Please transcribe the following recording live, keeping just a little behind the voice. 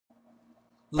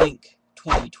Link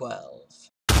 2012.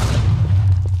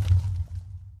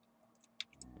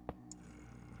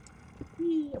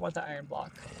 I want the iron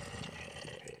block.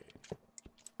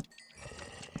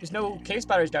 There's no cave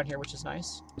spiders down here, which is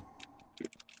nice.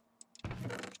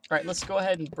 Alright, let's go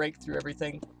ahead and break through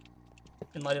everything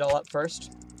and light it all up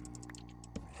first.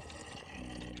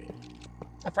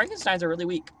 Frankensteins are really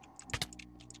weak.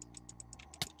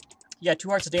 Yeah, 2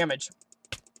 hearts of damage.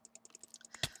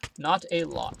 Not a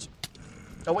lot.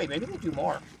 Oh wait, maybe they do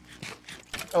more.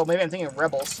 Oh, maybe I'm thinking of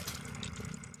rebels.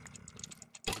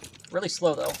 Really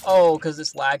slow though. Oh, because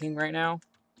it's lagging right now.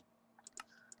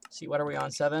 Let's see, what are we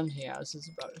on? 7? Yeah, this is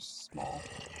about as small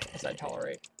as I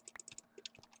tolerate.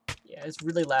 Yeah, it's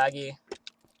really laggy.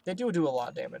 They do a lot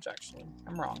of damage, actually.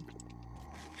 I'm wrong.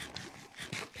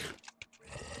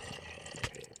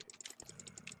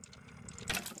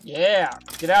 Yeah!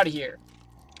 Get out of here!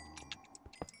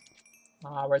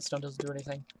 Ah, redstone doesn't do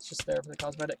anything. It's just there for the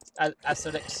cosmetics.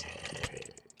 Aesthetics.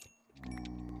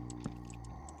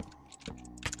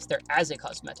 It's there as a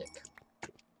cosmetic.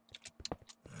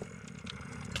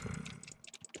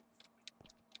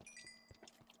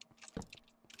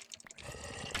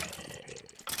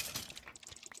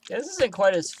 Yeah, this isn't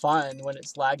quite as fun when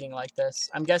it's lagging like this.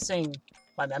 I'm guessing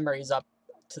my memory's up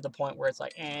to the point where it's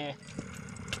like, eh.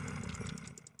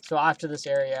 So after this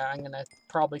area, I'm going to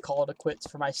probably call it a quits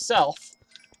for myself.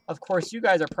 Of course, you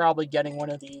guys are probably getting one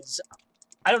of these.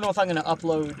 I don't know if I'm going to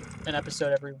upload an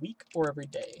episode every week or every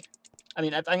day. I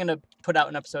mean, I'm going to put out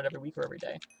an episode every week or every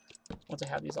day once I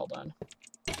have these all done.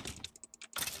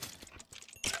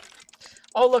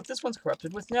 Oh, look, this one's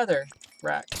corrupted with nether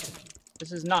rack.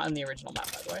 This is not in the original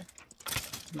map, by the way.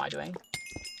 It's my doing.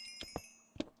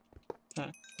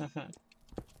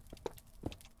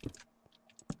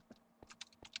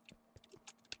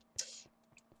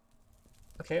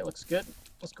 Okay, it looks good.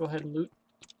 Let's go ahead and loot.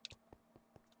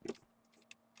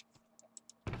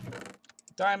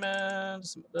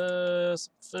 Diamonds, some of this,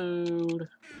 some food.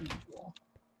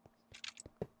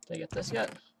 Did I get this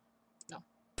yet?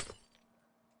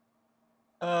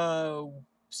 No.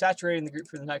 Saturating the group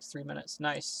for the next 3 minutes.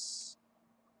 Nice.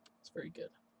 That's very good.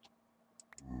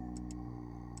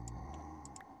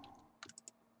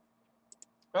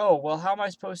 Oh, well, how am I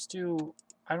supposed to...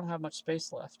 I don't have much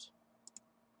space left.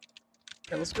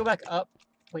 Okay, let's go back up.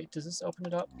 Wait, does this open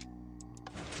it up?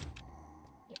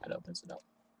 Yeah, it opens it up.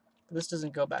 But this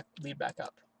doesn't go back, lead back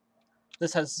up.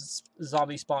 This has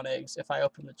zombie spawn eggs if I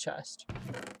open the chest. So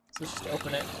let's just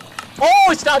open it. Oh,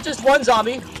 it's not just one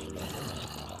zombie!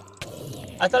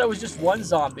 I thought it was just one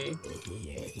zombie.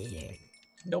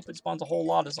 Nope, it spawns a whole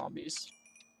lot of zombies.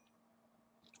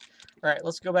 Alright,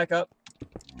 let's go back up.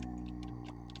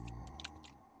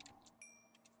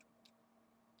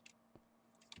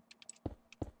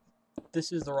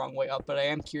 This is the wrong way up, but I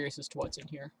am curious as to what's in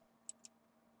here.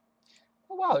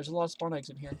 Oh wow, there's a lot of spawn eggs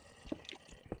in here.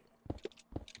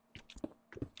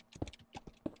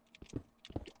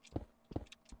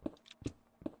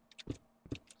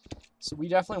 So we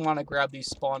definitely want to grab these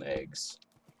spawn eggs,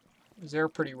 because they're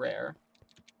pretty rare.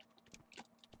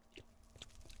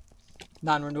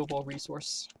 Non-renewable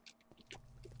resource.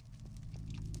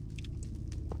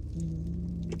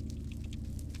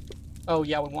 Oh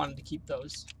yeah, we wanted to keep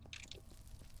those.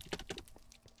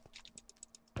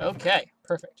 Okay,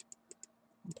 perfect.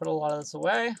 Put a lot of this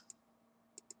away.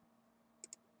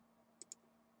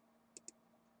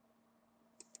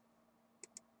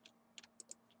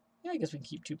 Yeah, I guess we can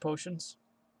keep 2 potions.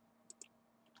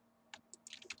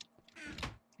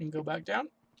 And go back down.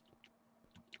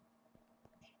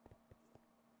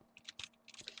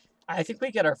 I think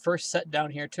we get our first set down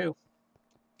here too.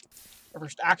 Our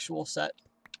first actual set.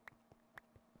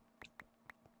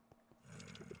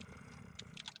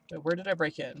 Wait, where did I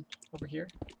break in? Over here?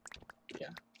 Yeah.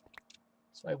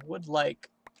 So I would like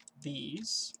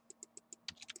these.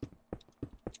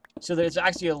 So there's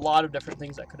actually a lot of different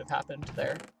things that could have happened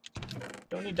there.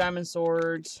 Don't need diamond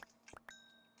swords.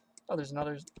 Oh, there's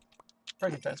another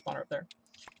Frankenstein spawner up there.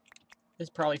 It's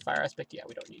probably fire aspect. Yeah,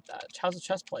 we don't need that. How's the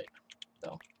chest plate,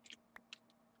 though?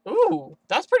 Ooh,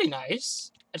 that's pretty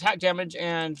nice. Attack damage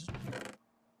and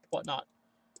whatnot.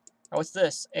 Oh, what's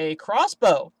this? A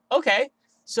crossbow. Okay.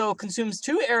 So consumes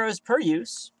 2 arrows per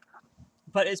use,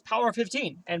 but it's power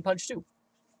 15 and punch 2.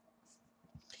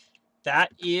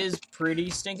 That is pretty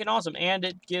stinking awesome. And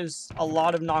it gives a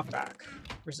lot of knockback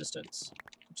resistance,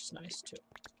 which is nice too.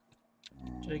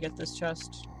 Did I get this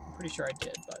chest? I'm pretty sure I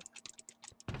did, but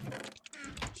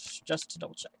just to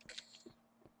double check.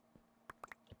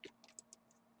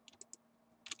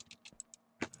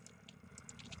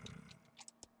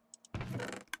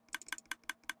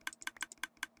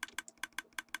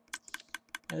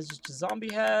 And it's just a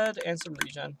zombie head and some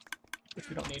regen, which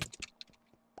we don't need.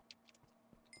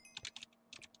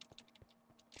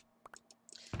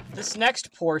 This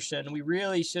next portion, we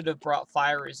really should have brought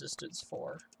fire resistance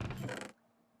for.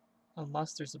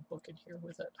 Unless there's a book in here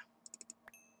with it.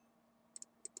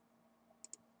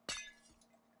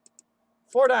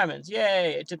 4 diamonds.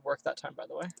 Yay! It did work that time, by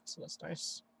the way. So that's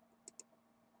nice.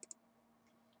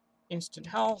 Instant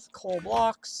health. Coal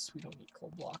blocks. We don't need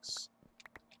coal blocks.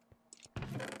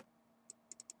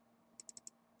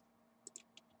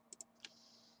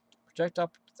 Project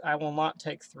up. I will not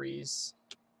take 3s.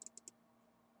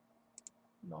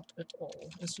 Not at all.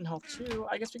 Instant health 2.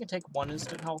 I guess we can take 1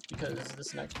 instant health because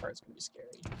this next part is going to be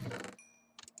scary.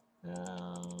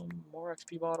 More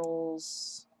XP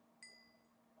bottles.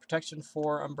 Protection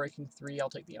 4, Unbreaking 3. I'll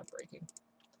take the Unbreaking.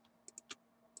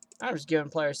 I'm just giving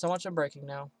players so much Unbreaking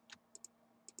now.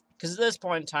 Because at this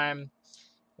point in time,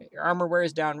 your armor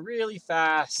wears down really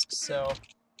fast, so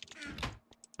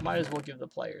might as well give the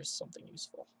players something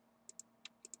useful.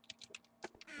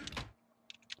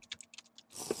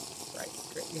 Right,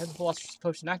 great. We have the Philosopher's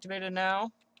Potion activated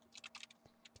now.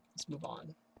 Let's move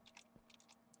on.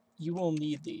 You will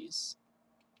need these.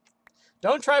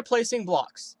 Don't try placing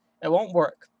blocks. It won't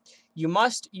work. You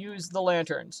must use the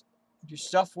lanterns. Your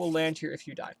stuff will land here if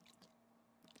you die.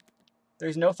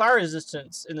 There's no fire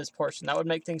resistance in this portion. That would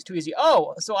make things too easy.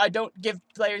 Oh, so I don't give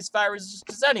players fire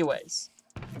resistance anyways.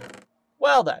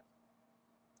 Well then.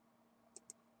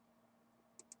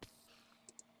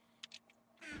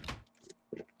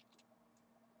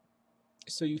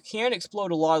 So you can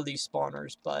explode a lot of these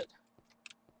spawners, but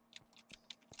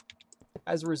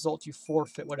as a result, you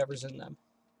forfeit whatever's in them.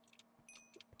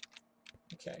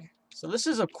 Okay, so this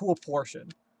is a cool portion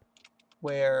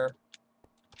where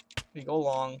we go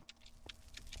along.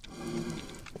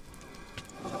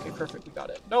 Okay, perfect, we got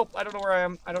it. Nope, I don't know where I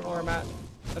am. I don't know where I'm at.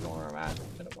 I don't know where I'm at.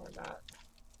 I don't know where I'm at.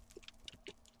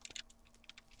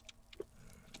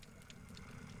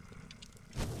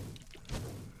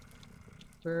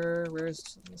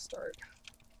 Where's the start?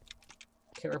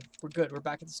 Okay, we're good. We're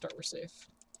back at the start. We're safe.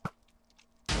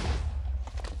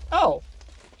 Oh!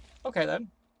 Okay, then.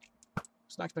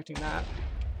 Was not expecting that.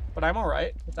 But I'm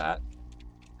alright with that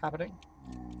happening.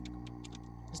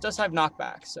 This does have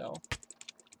knockback, so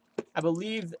I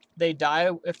believe they die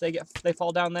if they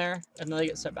fall down there, and then they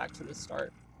get sent back to the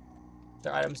start.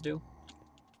 Their items do.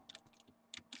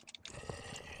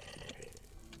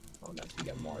 Oh, next we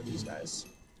get more of these guys.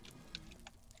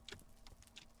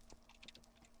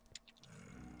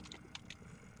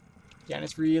 Yeah, and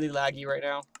it's really laggy right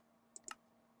now.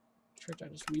 Try to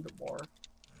just a wee bit more.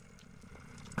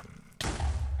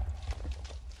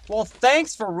 Well,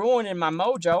 thanks for ruining my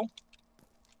mojo.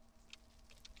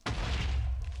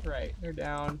 Right, they're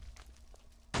down.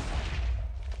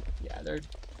 Yeah, they're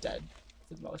dead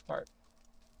for the most part.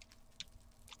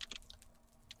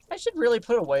 I should really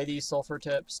put away these sulfur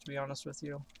tips, to be honest with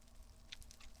you.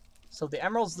 So the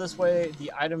emerald's this way,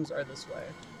 the items are this way.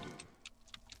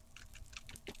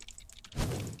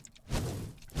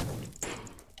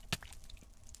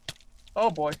 Oh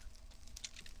boy.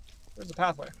 Where's the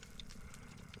pathway?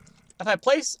 If I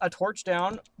place a torch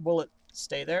down, will it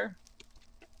stay there?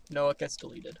 No, it gets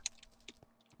deleted.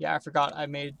 Yeah, I forgot I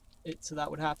made it so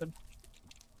that would happen.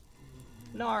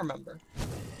 No, I remember.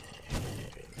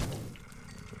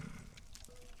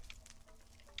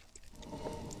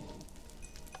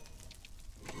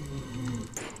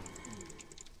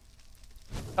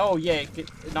 Oh, yay,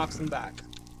 it knocks them back.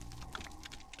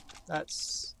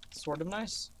 That's sort of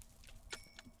nice.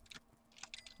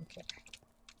 Okay,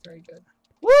 very good.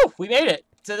 Woo! We made it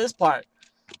to this part,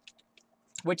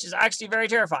 which is actually very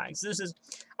terrifying. So this is,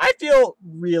 I feel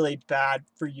really bad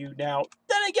for you now.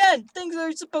 Then again, things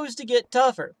are supposed to get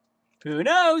tougher. Who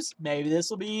knows? Maybe this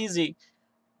will be easy.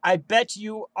 I bet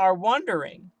you are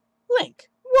wondering, Link,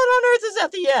 what on earth is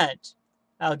at the end?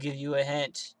 I'll give you a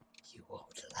hint. You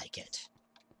won't like it.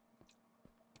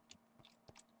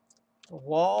 The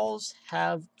walls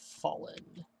have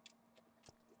fallen.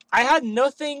 I had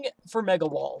nothing for mega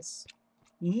walls.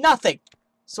 Nothing.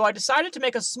 So I decided to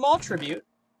make a small tribute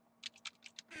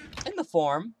in the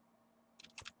form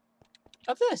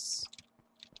of this.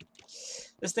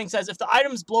 This thing says, if the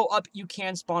items blow up, you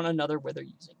can spawn another wither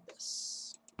using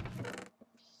this.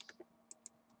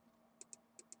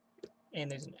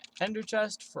 And there's an ender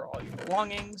chest for all your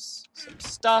belongings. Some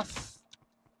stuff.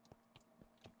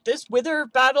 This wither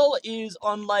battle is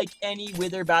unlike any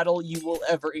wither battle you will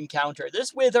ever encounter.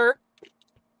 This wither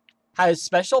has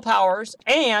special powers,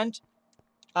 and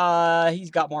he's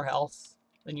got more health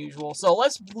than usual. So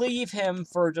let's leave him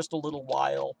for just a little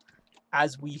while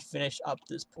as we finish up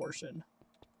this portion.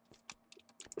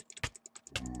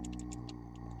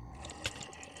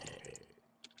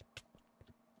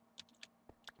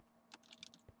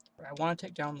 I want to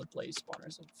take down the blaze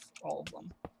spawners of all of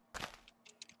them.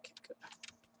 Okay, good.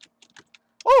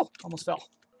 Oh! Almost fell.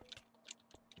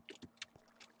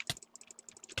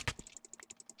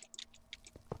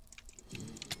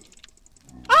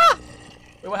 Ah!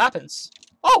 Wait, what happens?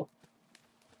 Oh!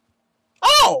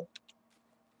 Oh!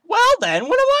 Well then,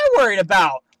 what am I worried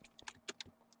about?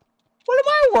 What am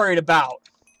I worried about?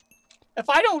 If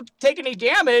I don't take any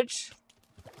damage,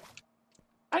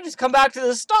 I just come back to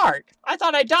the start. I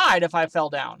thought I died if I fell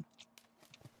down.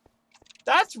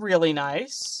 That's really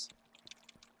nice.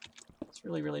 It's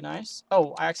really, really nice.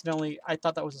 Oh, I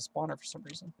thought that was a spawner for some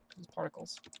reason. These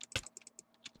particles.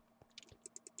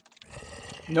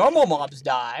 Normal mobs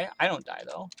die. I don't die,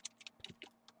 though.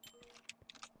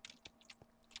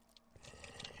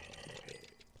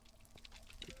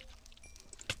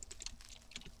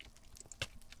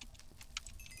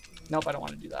 Nope, I don't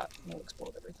want to do that. We'll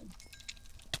explode everything.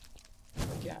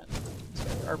 Again, these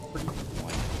guys are pretty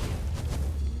annoying.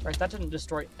 Right, that didn't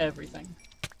destroy everything.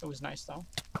 It was nice, though.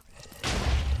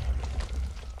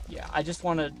 Yeah, I just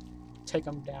want to take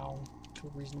them down to a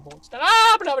reasonable extent.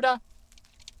 Ah, blah, blah, blah.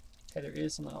 Okay, there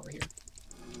is something over here.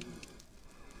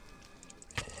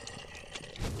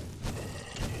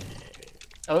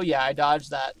 Oh yeah, I dodged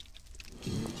that.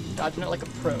 Dodging it like a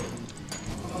pro.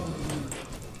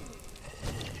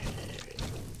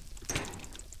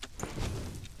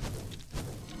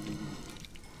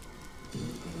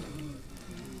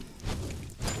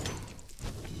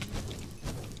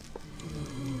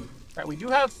 Right, we do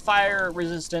have fire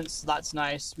resistance, so that's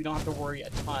nice. We don't have to worry a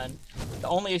ton. The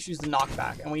only issue is the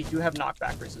knockback, and we do have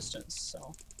knockback resistance,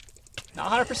 so...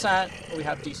 Not 100%, but we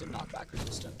have decent knockback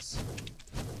resistance.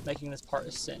 Making this part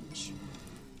a cinch.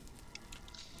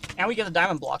 And we get the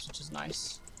diamond blocks, which is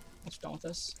nice. Once we're done with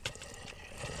this.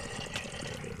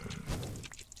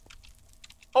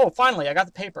 Oh, finally, I got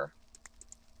the paper.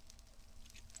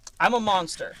 I'm a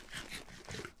monster,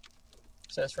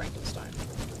 says Frankenstein.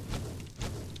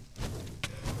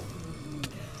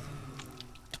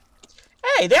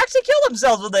 Hey, they actually kill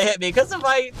themselves when they hit me because of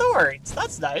my thorns.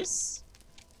 That's nice.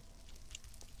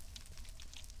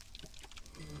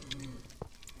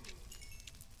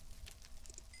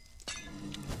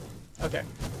 Okay,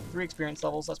 3 experience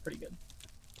levels. That's pretty good.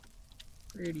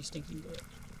 Pretty stinking good.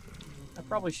 I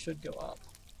probably should go up.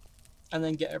 And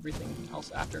then get everything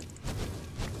else after.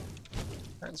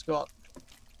 Alright, let's go up.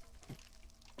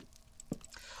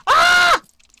 Ah!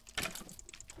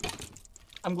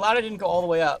 I'm glad I didn't go all the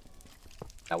way up.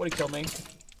 That would have killed me.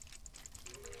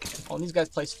 Oh, and these guys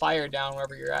place fire down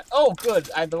wherever you're at. Oh, good.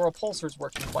 The repulsor's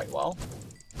working quite well.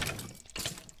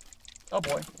 Oh,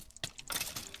 boy.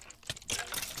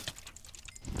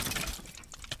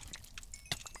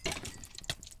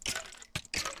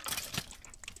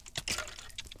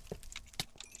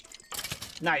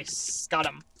 Nice. Got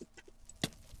him.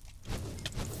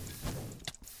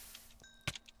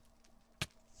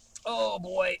 Oh,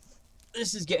 boy.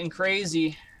 This is getting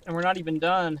crazy. And we're not even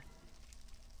done.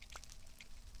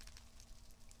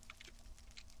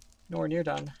 Nowhere near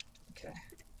done. Okay.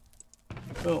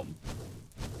 Boom.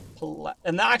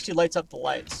 And that actually lights up the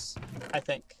lights, I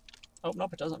think. Oh,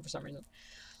 nope, it doesn't for some reason.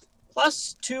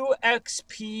 Plus 2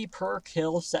 XP per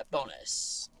kill set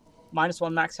bonus.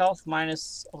 -1 max health,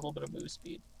 minus a little bit of move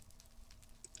speed.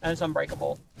 And it's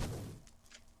unbreakable.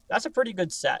 That's a pretty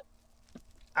good set.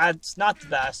 It's not the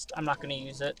best. I'm not going to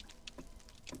use it.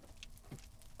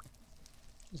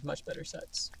 There's much better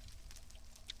sets.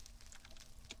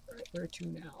 Alright, where to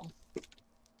now?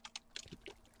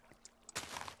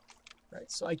 Right,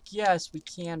 so I guess we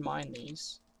can mine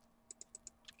these.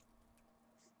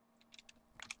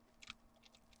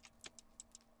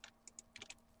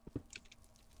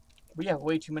 We have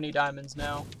way too many diamonds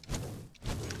now.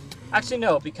 Actually,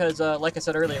 no, because like I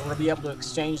said earlier, we'll be able to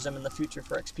exchange them in the future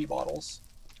for XP bottles.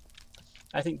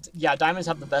 I think, yeah, diamonds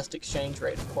have the best exchange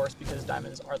rate, of course, because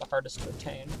diamonds are the hardest to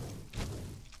obtain.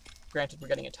 Granted, we're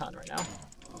getting a ton right now.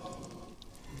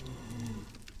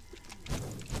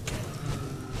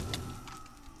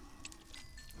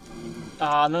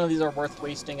 None of these are worth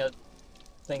wasting a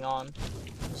thing on.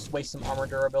 Just waste some armor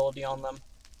durability on them.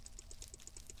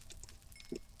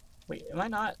 Wait, am I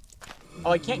not?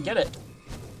 Oh, I can't get it.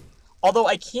 Although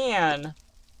I can.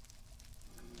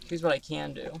 Here's what I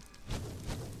can do.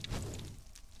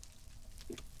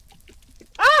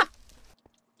 Ah!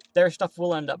 Their stuff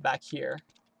will end up back here.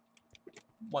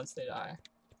 Once they die.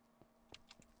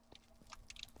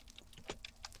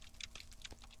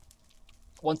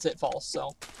 Once it falls,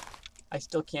 so. I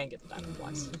still can get the diamond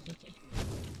blocks.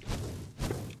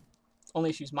 Only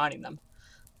issue's mining them.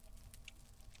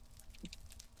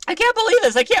 I can't believe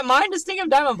this! I can't mine this thing of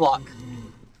diamond block!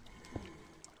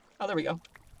 Oh, there we go.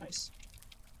 Nice.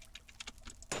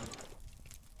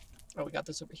 Oh, we got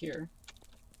this over here.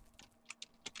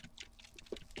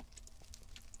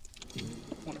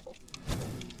 Wonderful.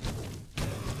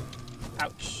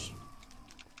 Ouch.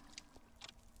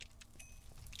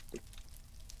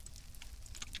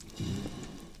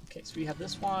 Okay, so we have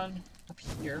this one up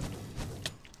here.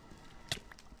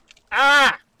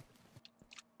 Ah!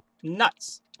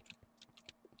 Nuts!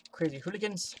 Crazy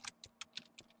hooligans.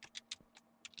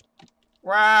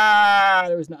 Rah!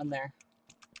 There was nothing there.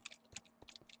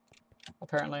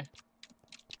 Apparently.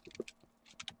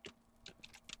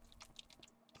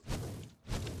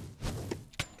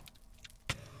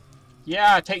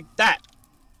 Yeah, take that!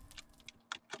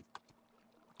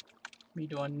 Me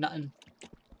doing nothing.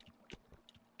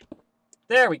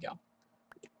 There we go.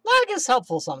 Lag is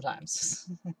helpful sometimes.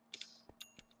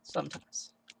 Sometimes.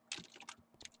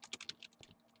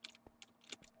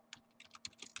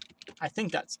 I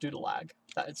think that's due to lag,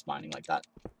 that it's mining like that.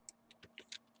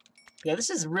 Yeah,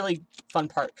 this is a really fun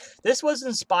part. This was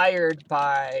inspired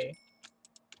by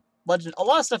Legend. A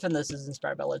lot of stuff in this is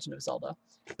inspired by Legend of Zelda.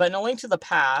 But in A Link to the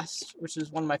Past, which is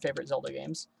one of my favorite Zelda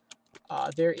games,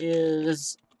 there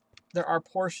are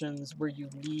portions where you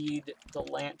need the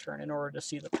lantern in order to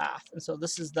see the path. And so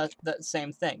this is that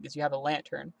same thing, because you have a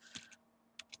lantern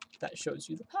that shows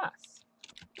you the path.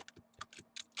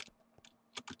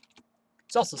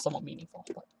 It's also somewhat meaningful,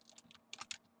 but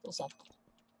philosophical.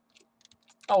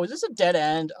 Oh, is this a dead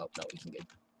end? Oh, no, we can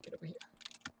get over here.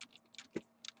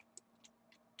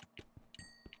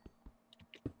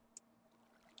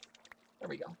 There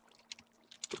we go.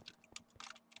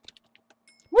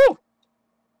 Woo!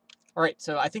 Alright,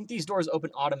 so I think these doors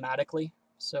open automatically,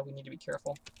 so we need to be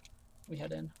careful. We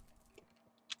head in.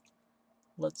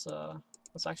 Let's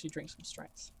actually drink some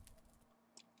strength.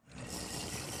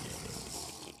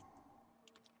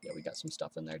 Yeah, we got some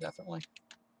stuff in there, definitely.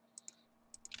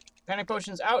 Panic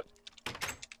potions out.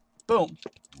 Boom.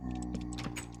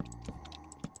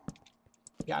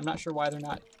 Yeah, I'm not sure why they're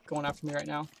not going after me right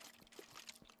now.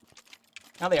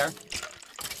 Now they are.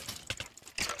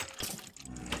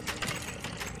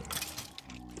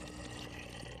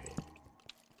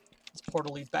 This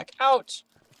portal leads back out.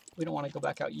 We don't want to go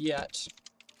back out yet.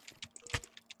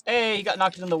 Hey, he got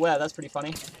knocked into the web. That's pretty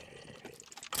funny.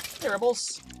 Hey,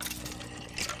 rebels.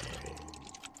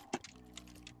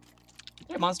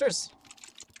 Hey, monsters.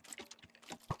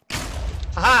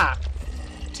 Haha!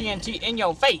 TNT in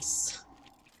your face!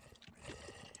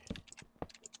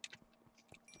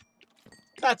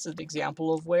 That's an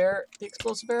example of where the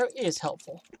explosive arrow is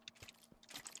helpful.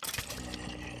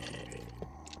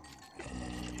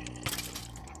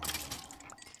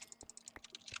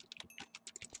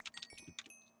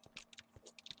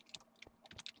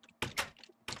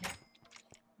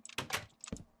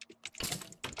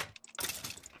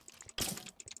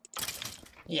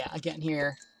 Yeah, again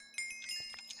here,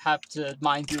 have to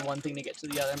mine through one thing to get to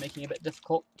the other, making it a bit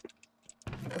difficult.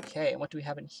 Okay, and what do we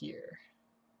have in here?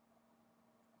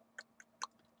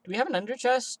 Do we have an ender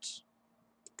chest?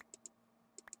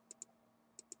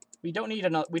 We don't need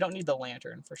another. We don't need the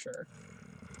lantern for sure,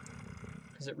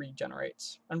 because it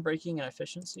regenerates. Unbreaking and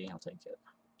efficiency. I'll take it.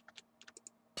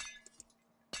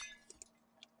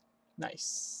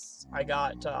 Nice. I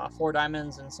got 4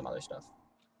 diamonds and some other stuff.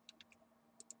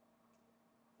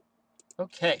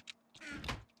 Okay.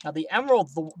 Now the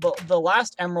emerald, the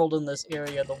last emerald in this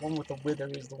area, the one with the wither,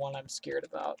 is the one I'm scared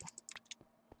about.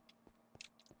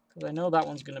 Because I know that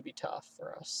one's going to be tough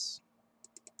for us.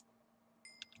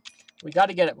 We got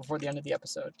to get it before the end of the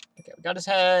episode. Okay, we got his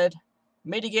head.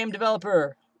 Midi-game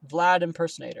developer, Vlad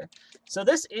Impersonator. So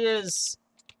this is,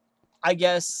 I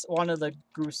guess, one of the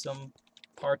gruesome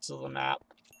parts of the map.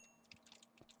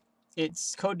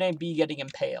 It's Codename B getting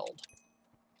impaled.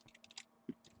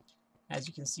 As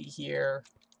you can see here,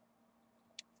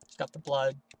 it's got the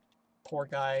blood. Poor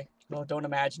guy. No, don't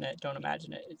imagine it. Don't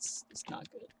imagine it. It's not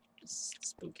good. It's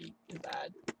spooky. It's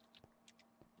bad.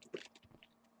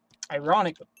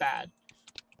 Ironic, but bad.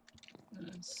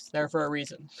 It's there for a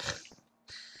reason.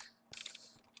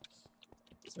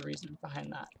 There's a reason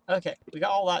behind that. Okay, we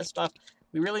got all that stuff.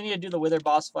 We really need to do the Wither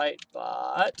boss fight,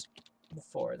 but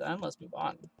before then, let's move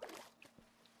on.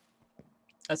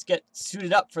 Let's get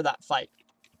suited up for that fight,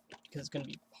 because it's going to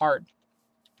be hard.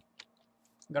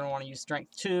 I'm going to want to use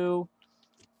Strength 2.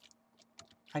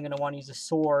 I'm going to want to use a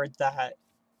sword that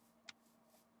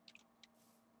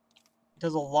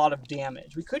does a lot of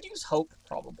damage. We could use Hope,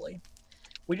 probably.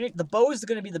 The bow is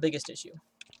going to be the biggest issue.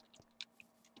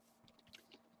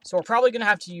 So we're probably going to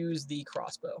have to use the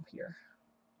crossbow here.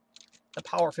 The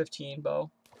Power 15 bow.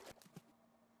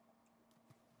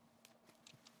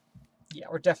 Yeah,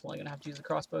 we're definitely going to have to use a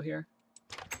crossbow here.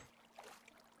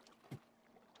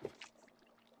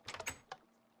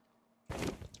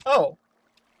 Oh!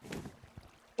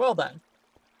 Well then.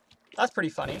 That's pretty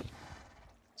funny.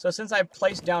 So since I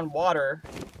placed down water,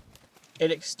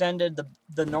 it extended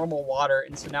the normal water,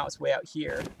 and so now it's way out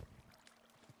here.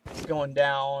 It's going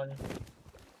down,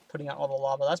 putting out all the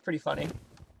lava. That's pretty funny.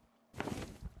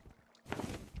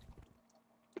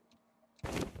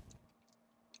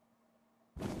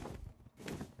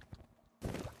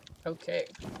 Okay,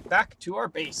 back to our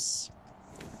base.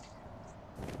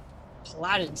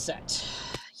 Paladin set.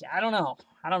 Yeah, I don't know.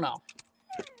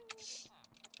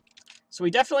 So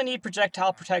we definitely need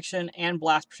projectile protection and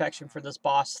blast protection for this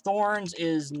boss. Thorns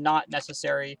is not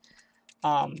necessary.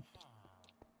 Codename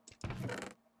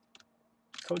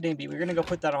B. We're going to go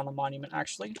put that on the monument,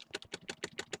 actually.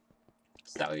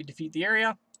 So that way we defeat the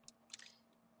area.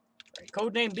 Right,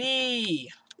 Codename B.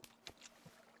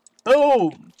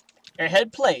 Boom!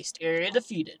 Airhead placed. Area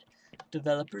defeated.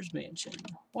 Developer's Mansion.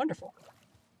 Wonderful.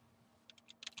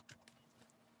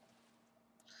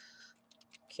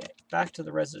 Okay, back to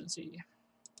the residency.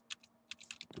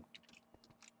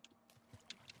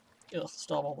 Ugh,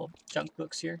 still have all the junk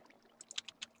books here.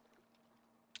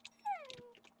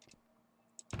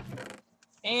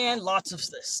 And lots of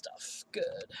this stuff.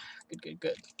 Good.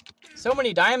 Good. So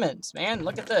many diamonds, man.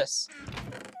 Look at this.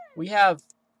 We have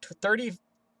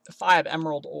 35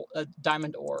 emerald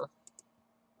diamond ore.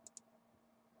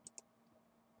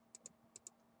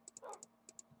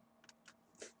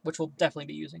 Which we'll definitely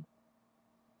be using.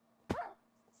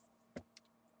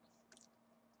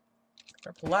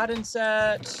 Our Paladin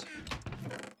set.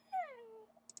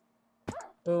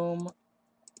 Boom.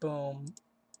 Boom.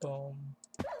 Boom.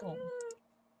 Boom.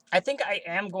 I think I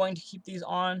am going to keep these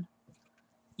on,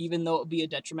 even though it would be a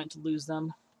detriment to lose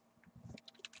them.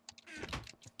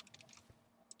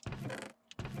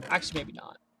 Actually, maybe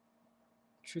not.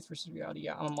 Truth versus reality.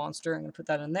 Yeah, I'm a monster. I'm going to put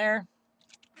that in there.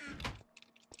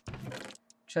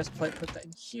 Chest plate, put that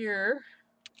in here.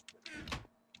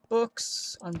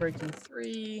 Books, Unbreaking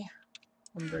 3.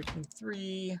 Unbreaking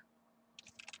 3.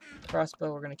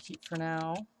 Crossbow we're going to keep for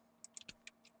now.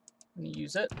 I'm going to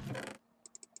use it.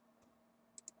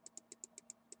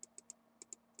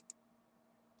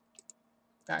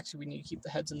 Actually, we need to keep the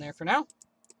heads in there for now.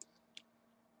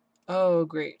 Oh,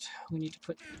 great. We need to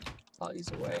put all these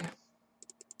away.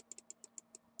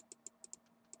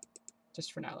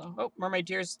 Just for now, though. Oh, mermaid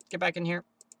tears, get back in here.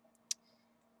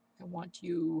 I want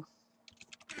you...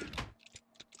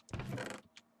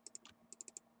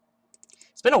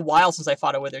 It's been a while since I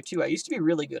fought a wither, too. I used to be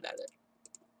really good at it.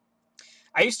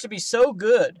 I used to be so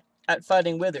good at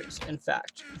fighting withers, in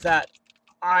fact, that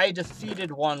I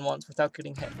defeated one once without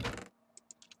getting hit.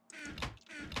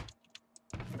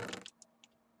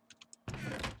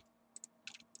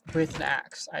 With an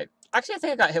axe. I think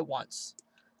I got hit once.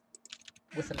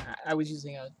 With an axe. I was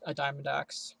using a diamond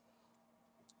axe.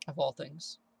 Of all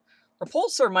things.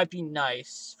 Repulsor might be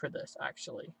nice for this,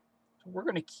 actually. So we're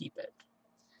going to keep it.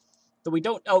 Though we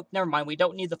don't... Oh, never mind. We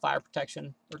don't need the fire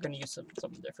protection. We're going to use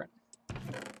something different.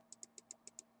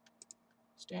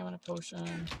 Stamina potion.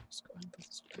 Let's go ahead and put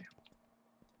this away.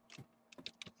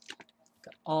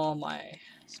 Got all my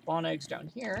spawn eggs down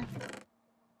here.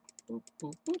 Boop,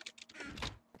 boop, boop.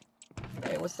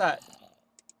 Hey, what's that?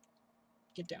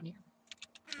 Get down here.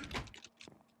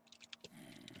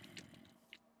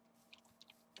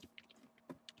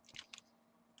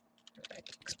 Right.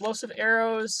 Explosive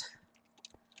arrows.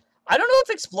 I don't know if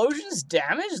explosions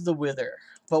damage the wither,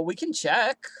 but we can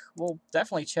check. We'll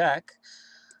definitely check.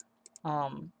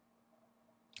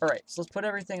 Alright, so let's put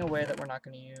everything away that we're not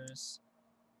going to use.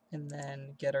 And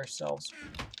then get ourselves...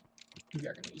 We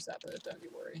are going to use that, but don't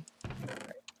you worry.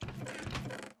 Alright.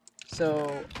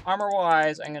 So,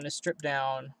 armor-wise, I'm going to strip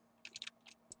down.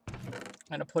 I'm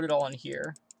going to put it all in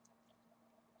here.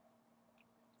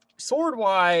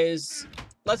 Sword-wise,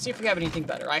 let's see if we have anything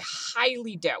better. I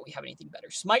highly doubt we have anything better.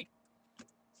 Smite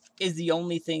is the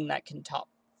only thing that can top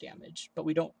damage, but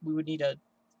we would need a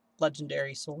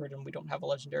legendary sword, and we don't have a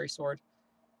legendary sword.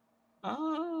 We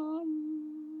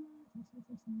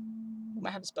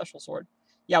might have a special sword.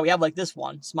 Yeah, we have like this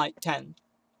one, Smite 10,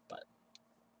 but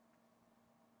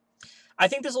I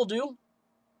think this will do,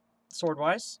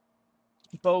 sword-wise.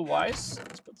 Bow-wise,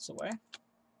 let's put this away.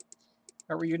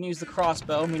 Are we going to use the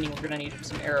crossbow, meaning we're going to need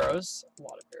some arrows. A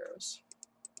lot of arrows.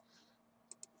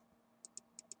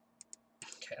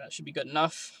 Okay, that should be good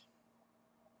enough.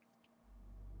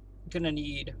 I'm going to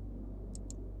need...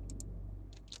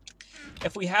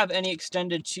 If we have any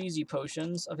extended cheesy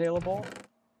potions available...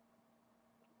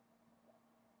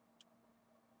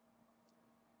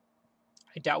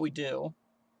 I doubt we do.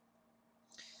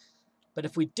 But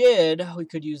if we did, we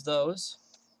could use those.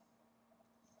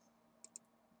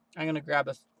 I'm gonna grab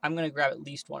at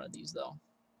least one of these though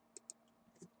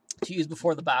to use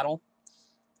before the battle.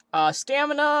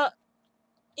 Stamina,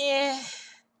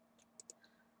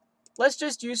 let's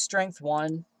just use strength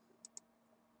 1.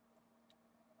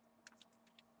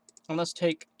 And let's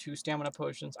take 2 stamina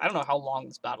potions. I don't know how long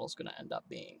this battle is gonna end up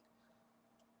being.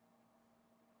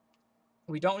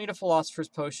 We don't need a philosopher's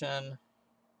potion.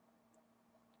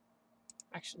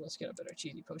 Actually, let's get a better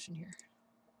cheesy potion here.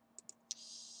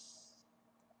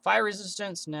 Fire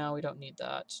resistance, no, we don't need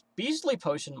that. Beastly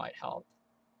potion might help.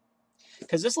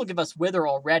 Because this will give us wither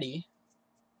already.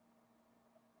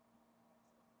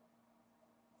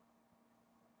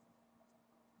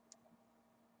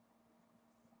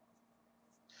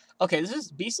 Okay,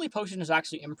 beastly potion has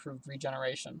actually improved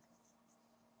regeneration.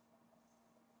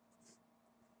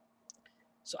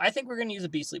 So I think we're going to use a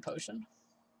beastly potion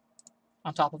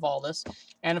on top of all this.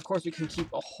 And of course we can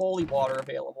keep a holy water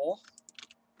available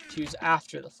to use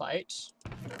after the fight.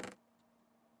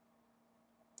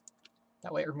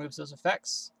 That way it removes those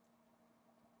effects.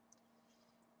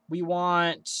 We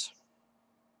want...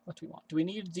 What do we want? Do we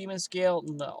need demon scale?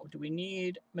 No. Do we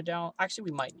need medallion?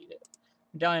 Actually, we might need it.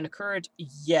 Medallion of courage?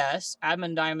 Yes.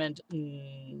 Admin diamond?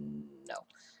 No.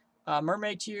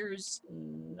 Mermaid tears?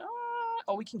 No.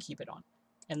 Oh, we can keep it on.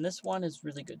 And this one is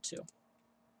really good too.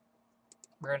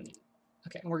 We're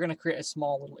gonna create a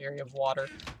small little area of water.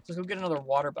 So let's go get another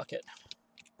water bucket.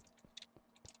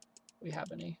 Do we have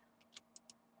any?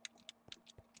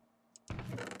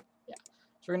 Yeah.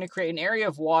 So we're gonna create an area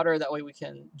of water. That way we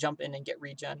can jump in and get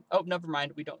regen. Oh, never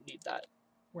mind. We don't need that.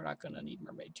 We're not gonna need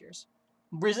mermaid tears.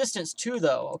 Resistance 2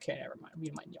 though. Okay, never mind.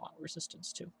 We might want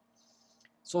resistance 2.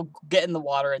 So we'll get in the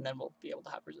water and then we'll be able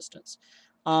to have resistance.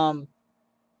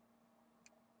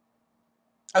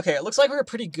 Okay, it looks like we're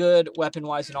pretty good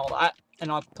weapon-wise and all that,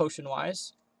 and all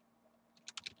potion-wise.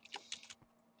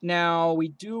 Now, we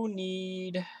do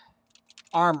need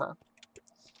armor.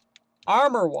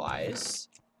 Armor-wise,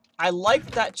 I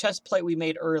liked that chest plate we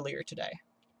made earlier today.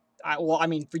 Well, I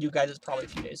mean, for you guys, it's probably a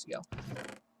few days ago.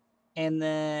 And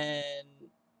then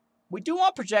we do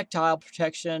want projectile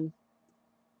protection.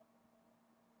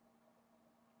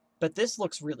 But this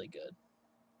looks really good.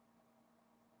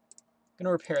 I'm going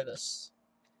to repair this.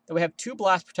 Then we have 2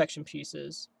 blast protection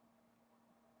pieces.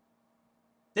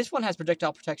 This one has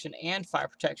projectile protection and fire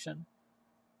protection.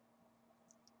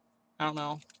 I don't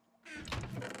know.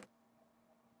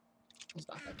 It's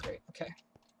not that great. Okay.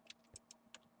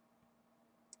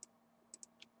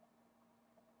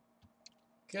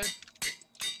 Good.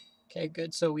 Okay,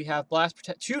 good. So we have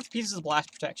 2 pieces of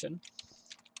blast protection.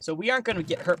 So we aren't going to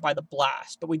get hurt by the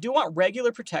blast, but we do want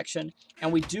regular protection,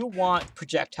 and we do want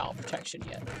projectile protection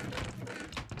yet.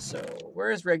 So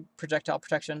where is projectile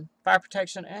protection? Fire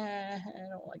protection? I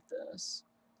don't like this.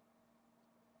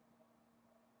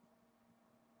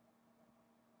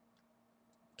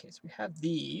 Okay, so we have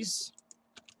these.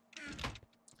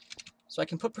 So I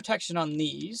can put protection on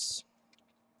these.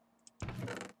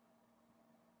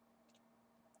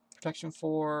 Protection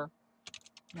 4.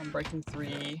 I'm breaking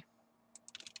 3.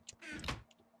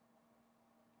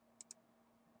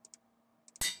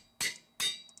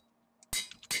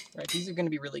 Right, these are going to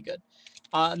be really good.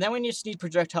 And then we just need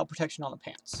projectile protection on the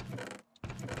pants.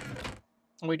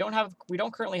 And we don't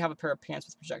currently have a pair of pants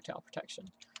with projectile protection.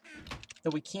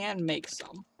 Though we can make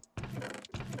some.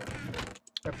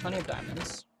 There are plenty of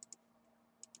diamonds.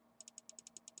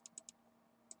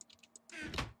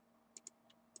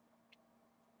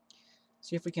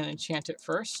 See if we can enchant it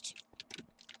first.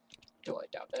 Do I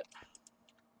doubt it?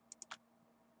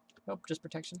 Nope, just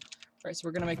protection. Alright, so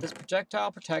we're going to make this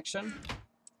projectile protection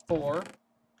 4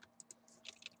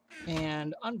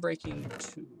 and unbreaking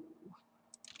 2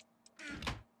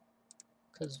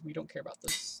 because we don't care about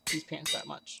these pants that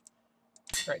much.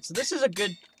 Alright, so this is a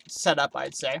good setup,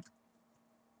 I'd say.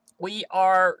 We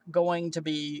are going to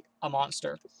be a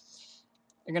monster.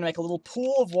 We're going to make a little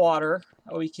pool of water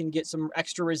so we can get some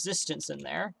extra resistance in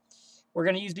there. We're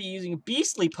going to be using a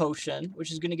beastly potion,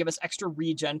 which is going to give us extra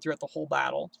regen throughout the whole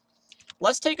battle.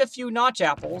 Let's take a few notch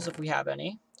apples if we have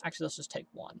any. Actually, let's just take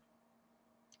 1.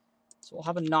 So we'll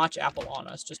have a notch apple on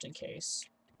us just in case.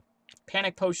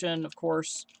 Panic potion, of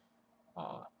course.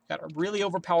 Got a really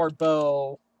overpowered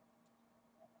bow.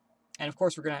 And of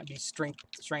course, we're going to be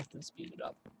strength and speed it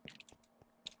up.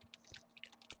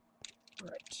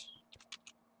 Right.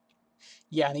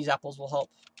 Yeah, and these apples will help.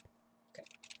 Okay.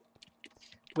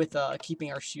 With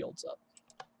keeping our shields up.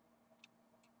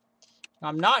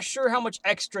 I'm not sure how much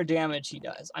extra damage he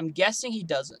does. I'm guessing he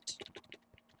doesn't.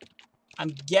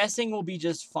 I'm guessing we'll be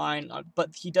just fine, but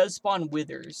he does spawn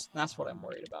withers. That's what I'm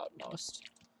worried about most.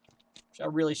 I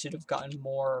really should have gotten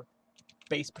more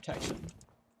base protection.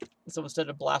 So instead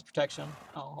of blast protection,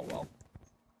 oh well.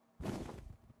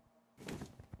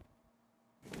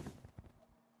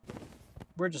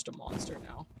 We're just a monster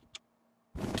now.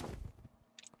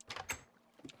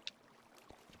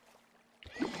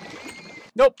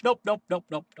 Nope, nope, nope, nope,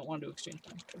 nope. Don't want to do exchange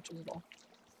torches at all.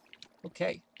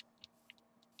 Okay.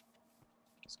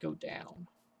 Let's go down.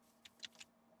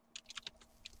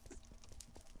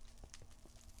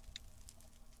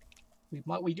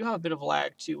 We do have a bit of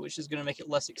lag too, which is going to make it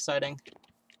less exciting.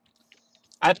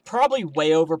 I'm probably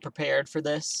way over prepared for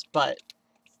this, but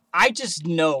I just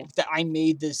know that I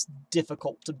made this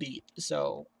difficult to beat,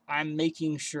 so I'm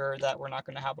making sure that we're not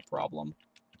going to have a problem.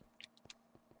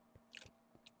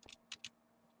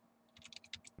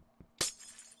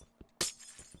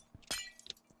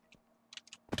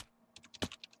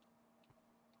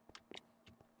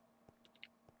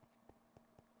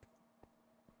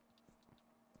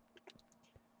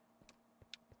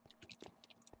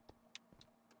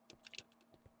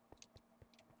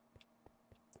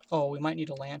 Oh, we might need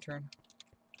a lantern.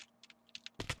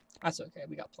 That's okay,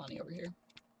 we got plenty over here.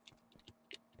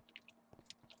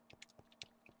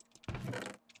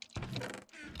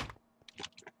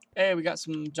 Hey, we got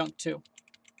some junk too.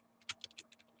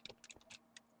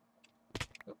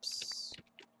 Oops.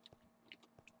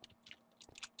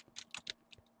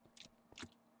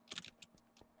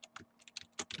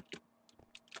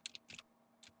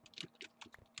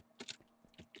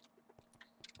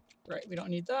 Right, we don't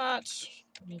need that.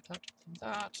 We need that, and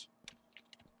that.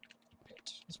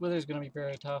 Right. This wither's gonna be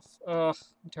very tough. Ugh,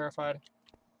 I'm terrified.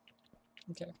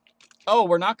 Okay. Oh,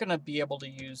 we're not gonna be able to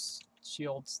use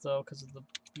shields though because of the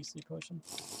beastly potion.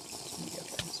 Okay,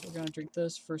 so we're gonna drink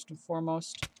this first and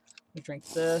foremost. I'm gonna drink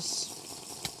this.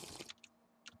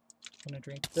 I'm gonna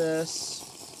drink this.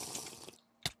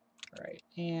 Alright,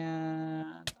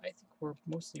 and I think we're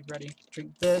mostly ready to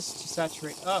drink this to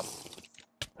saturate up.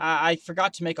 I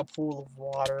forgot to make a pool of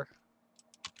water.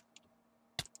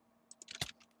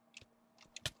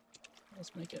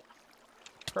 Let's make it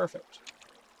perfect.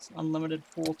 It's an unlimited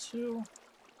pool too.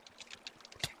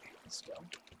 Okay, let's go.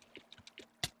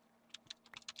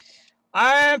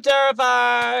 I'm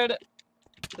terrified!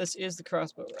 This is the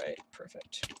crossbow, right?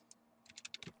 Perfect.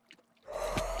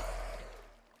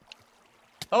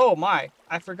 Oh my,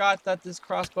 I forgot that this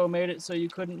crossbow made it so you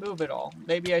couldn't move at all.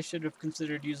 Maybe I should have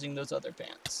considered using those other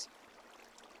pants.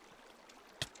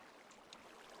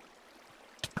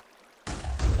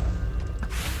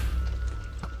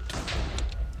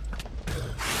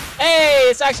 Hey,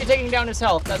 it's actually taking down his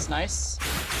health. That's nice.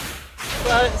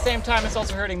 But at the same time, it's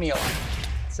also hurting me a lot.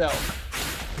 So.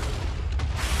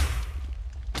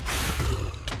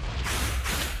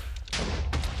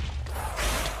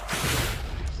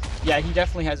 Yeah, he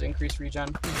definitely has increased regen.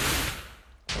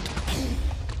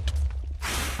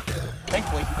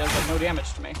 Thankfully, he does like no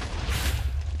damage to me.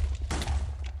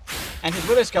 And his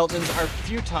wither skeletons are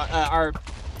futile,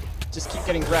 just keep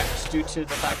getting wrecked due to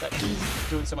the fact that he's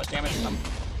doing so much damage to them.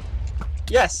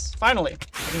 Yes, finally,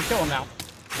 I can kill him now.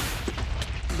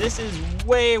 This is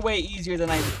way, way easier than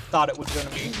I thought it was going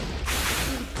to be.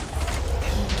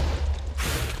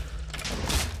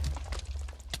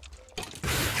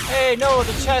 Hey, no,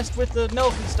 the chest with the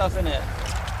milk and stuff in it.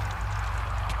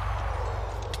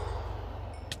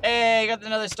 Hey, got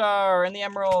another star and the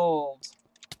emerald.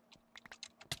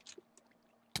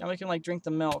 Now we can, like, drink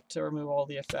the milk to remove all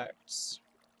the effects.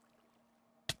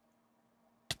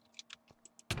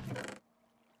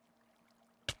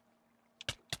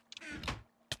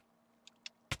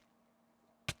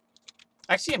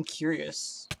 Actually, I'm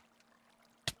curious.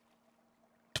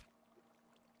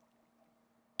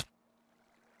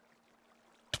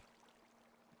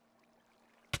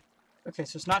 Okay,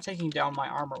 so it's not taking down my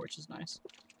armor, which is nice.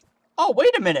 Oh,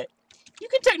 wait a minute! You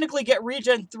can technically get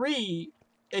regen 3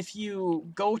 if you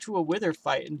go to a wither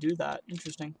fight and do that.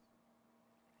 Interesting.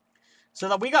 So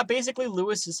that we got basically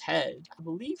Lewis's head. I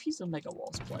believe he's a Mega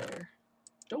Walls player.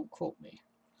 Don't quote me.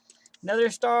 Another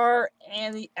star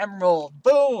and the emerald.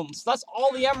 Boom! So that's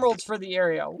all the emeralds for the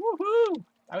area. Woohoo!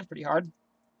 That was pretty hard.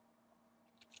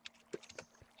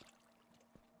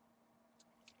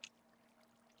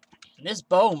 And this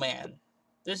bow, man.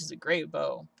 This is a great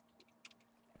bow.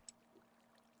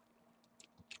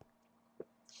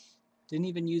 Didn't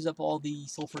even use up all the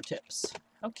sulfur tips.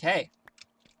 Okay.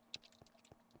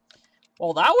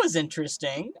 Well, that was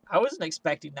interesting. I wasn't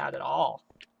expecting that at all.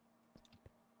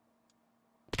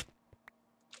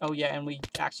 Oh, yeah, and we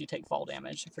actually take fall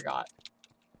damage. I forgot.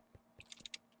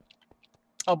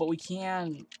 Oh, but we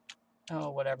can... Oh,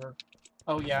 whatever.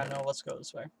 Oh, yeah, no, let's go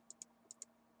this way.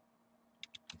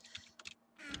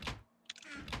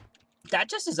 That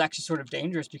just is actually sort of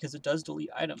dangerous because it does delete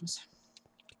items.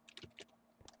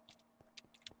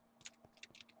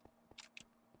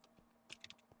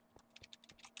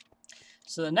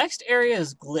 So the next area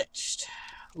is glitched.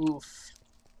 Oof.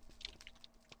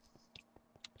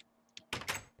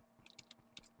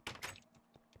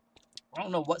 I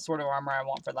don't know what sort of armor I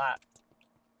want for that.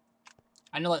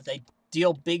 I know that they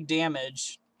deal big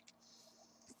damage.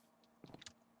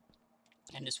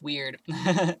 And it's weird.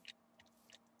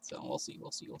 So we'll see,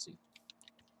 we'll see, we'll see.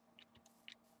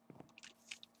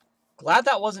 Glad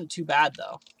that wasn't too bad,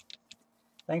 though.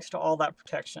 Thanks to all that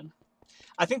protection.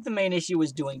 I think the main issue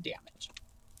was doing damage.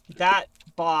 That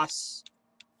boss,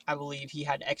 I believe he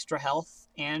had extra health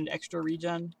and extra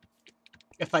regen,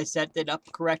 if I set it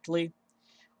up correctly.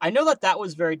 I know that that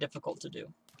was very difficult to do.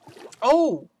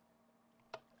 Oh!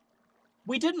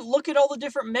 We didn't look at all the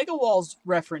different Mega Walls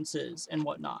references and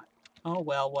whatnot. Oh,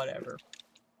 well, whatever.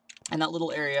 In that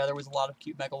little area, there was a lot of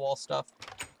cute Mega Wall stuff.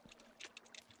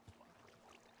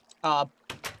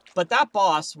 But that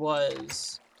boss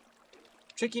was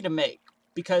tricky to make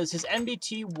because his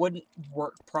NBT wouldn't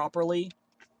work properly.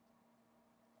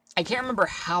 I can't remember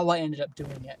how I ended up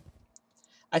doing it.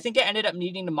 I think I ended up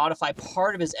needing to modify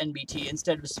part of his NBT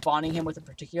instead of spawning him with a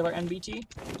particular NBT.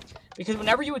 Because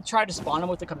whenever you would try to spawn him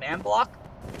with a command block,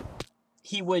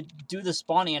 he would do the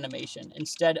spawn animation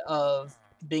instead of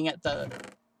being at the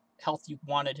health you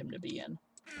wanted him to be in.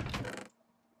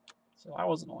 So I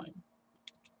was annoying.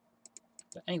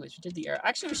 But anyways, we did the air.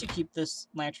 Actually, we should keep this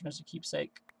lantern as a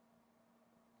keepsake.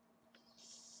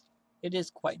 It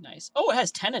is quite nice. Oh, it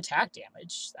has 10 attack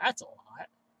damage. That's a lot.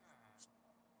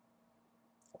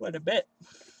 Quite a bit.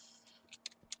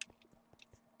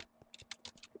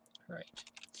 Right.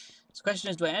 So the question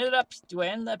is, do I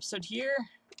end the episode here?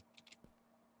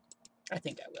 I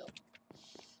think I will.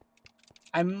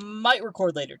 I might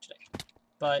record later today,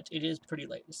 but it is pretty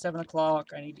late. It's 7 o'clock.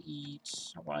 I need to eat.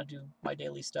 I want to do my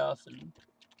daily stuff, and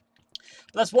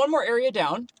but that's one more area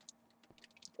down.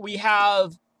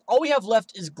 All we have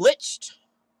left is glitched,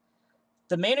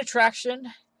 the main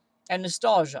attraction, and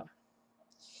nostalgia.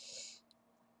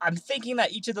 I'm thinking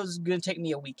that each of those is going to take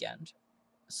me a weekend.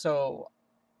 So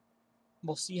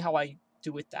we'll see how I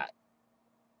do with that.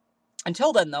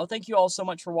 Until then, though, thank you all so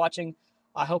much for watching.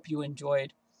 I hope you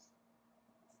enjoyed.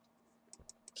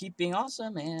 Keep being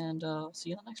awesome, and see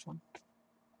you in the next one.